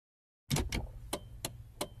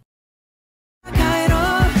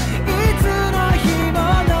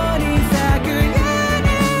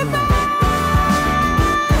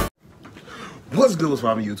what's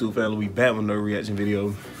poppin', YouTube family? We back with another reaction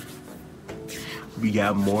video. We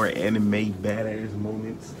got more anime badass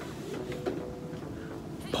moments.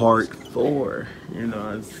 Part 4. You know what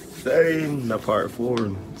I'm saying? Not part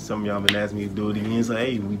 4. Some of y'all been asking me to do it again. So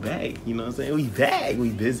hey, we back. You know what I'm saying? We back.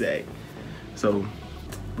 We busy. So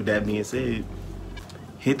with that being said,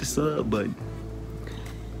 hit the sub button.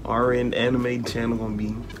 RN Anime channel gonna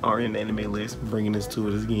be RN Anime List, bringing us to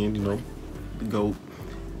it again, you know, the GOAT.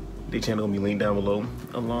 Their channel gonna be linked down below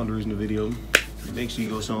along the original video. Make sure you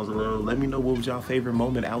go show us a love. Let me know what was y'all favorite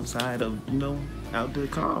moment outside of, you know, out the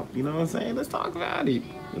comp. You know what I'm saying? Let's talk about it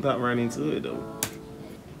without running into it though.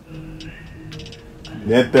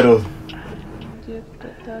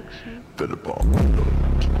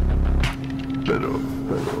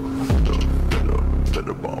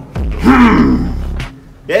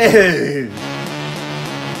 Yeah.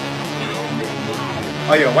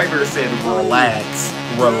 Oh yeah, Whitebeard said relax.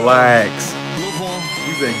 Relax.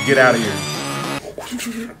 He said get out of here.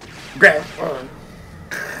 Grab.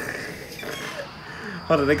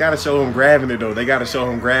 Hold on, they gotta show him grabbing it though. They gotta show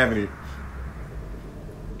him grabbing it.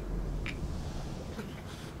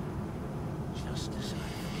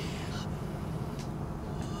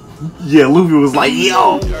 Yeah, Luffy was like,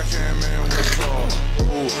 yo.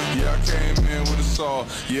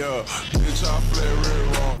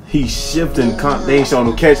 He's shifting. They ain't showing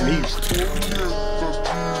no catching.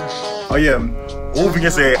 Oh yeah, Luffy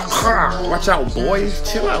can say, watch out, boys.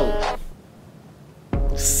 Chill out.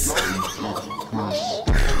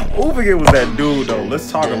 Luffy was that dude though.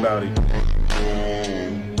 Let's talk about it.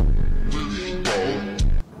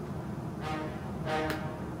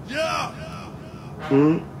 Yeah.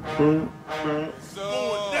 Going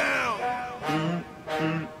down.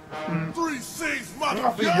 3-6, what the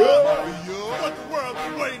world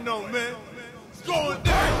been waiting on, man? It's going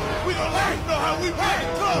down. We gonna let you know how we make it.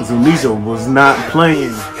 Zunisha was not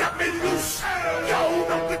playing.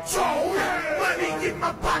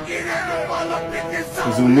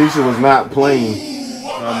 Zunisha was not playing.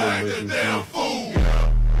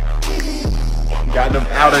 Got them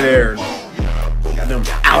out of there. Got them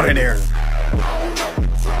out of there.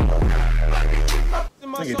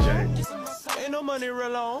 Look at Jay.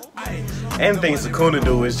 Anything Sakuna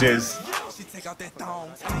do is just.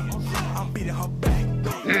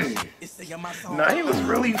 Nah, he was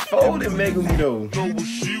really folding Megumi though.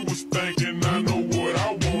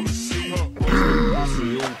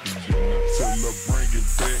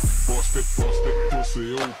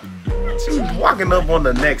 She was walking up on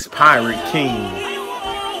the next Pirate King.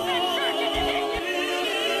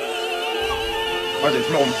 Watch this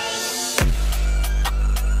moment.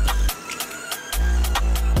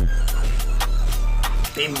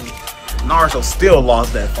 Naruto still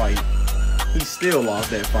lost that fight. He still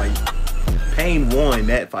lost that fight. Pain won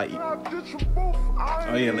that fight.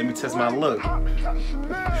 Oh yeah, let me test my look.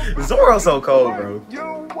 Zoro's so cold, bro.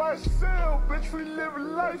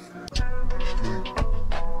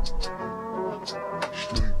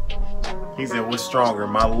 He said, what's stronger,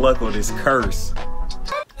 my luck or this curse?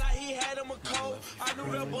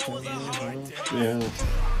 Yeah.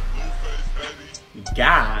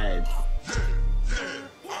 God.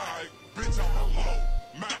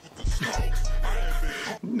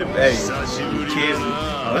 Hey, kids.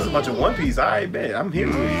 Oh, that's a bunch of One Piece. I bet. I'm here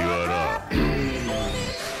with you.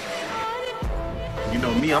 You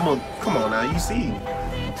know me, I'm a. Come on now, you see.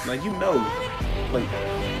 Like, you know. Like,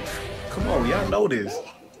 come on, y'all know this.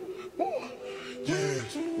 Ooh,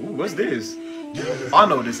 what's this? I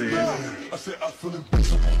know what this is. I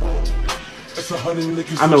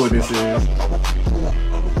know what this is.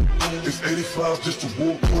 It's 85 just to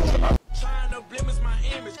walk.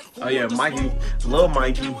 Oh yeah, Mikey, little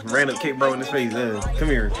Mikey, ran up, kicked bro in his face. Come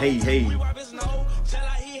here, hey.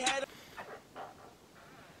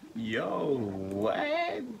 Yo,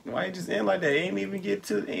 what? Why you just end like that? Ain't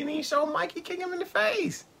even show Mikey kick him in the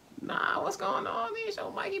face. Nah, what's going on? They ain't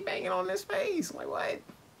show Mikey banging on his face. Like what?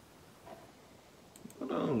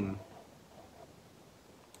 Hold on.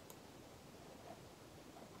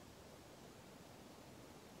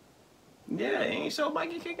 Yeah, ain't show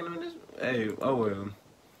Mikey kicking him in this. Hey, oh well.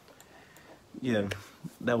 Yeah,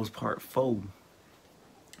 that was part 4.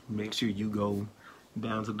 Make sure you go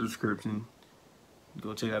down to the description.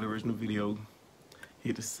 Go check out the original video.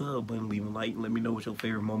 Hit the sub button, leave a like, let me know what your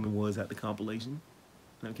favorite moment was at the compilation.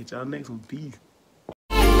 I'll catch y'all next one. Peace.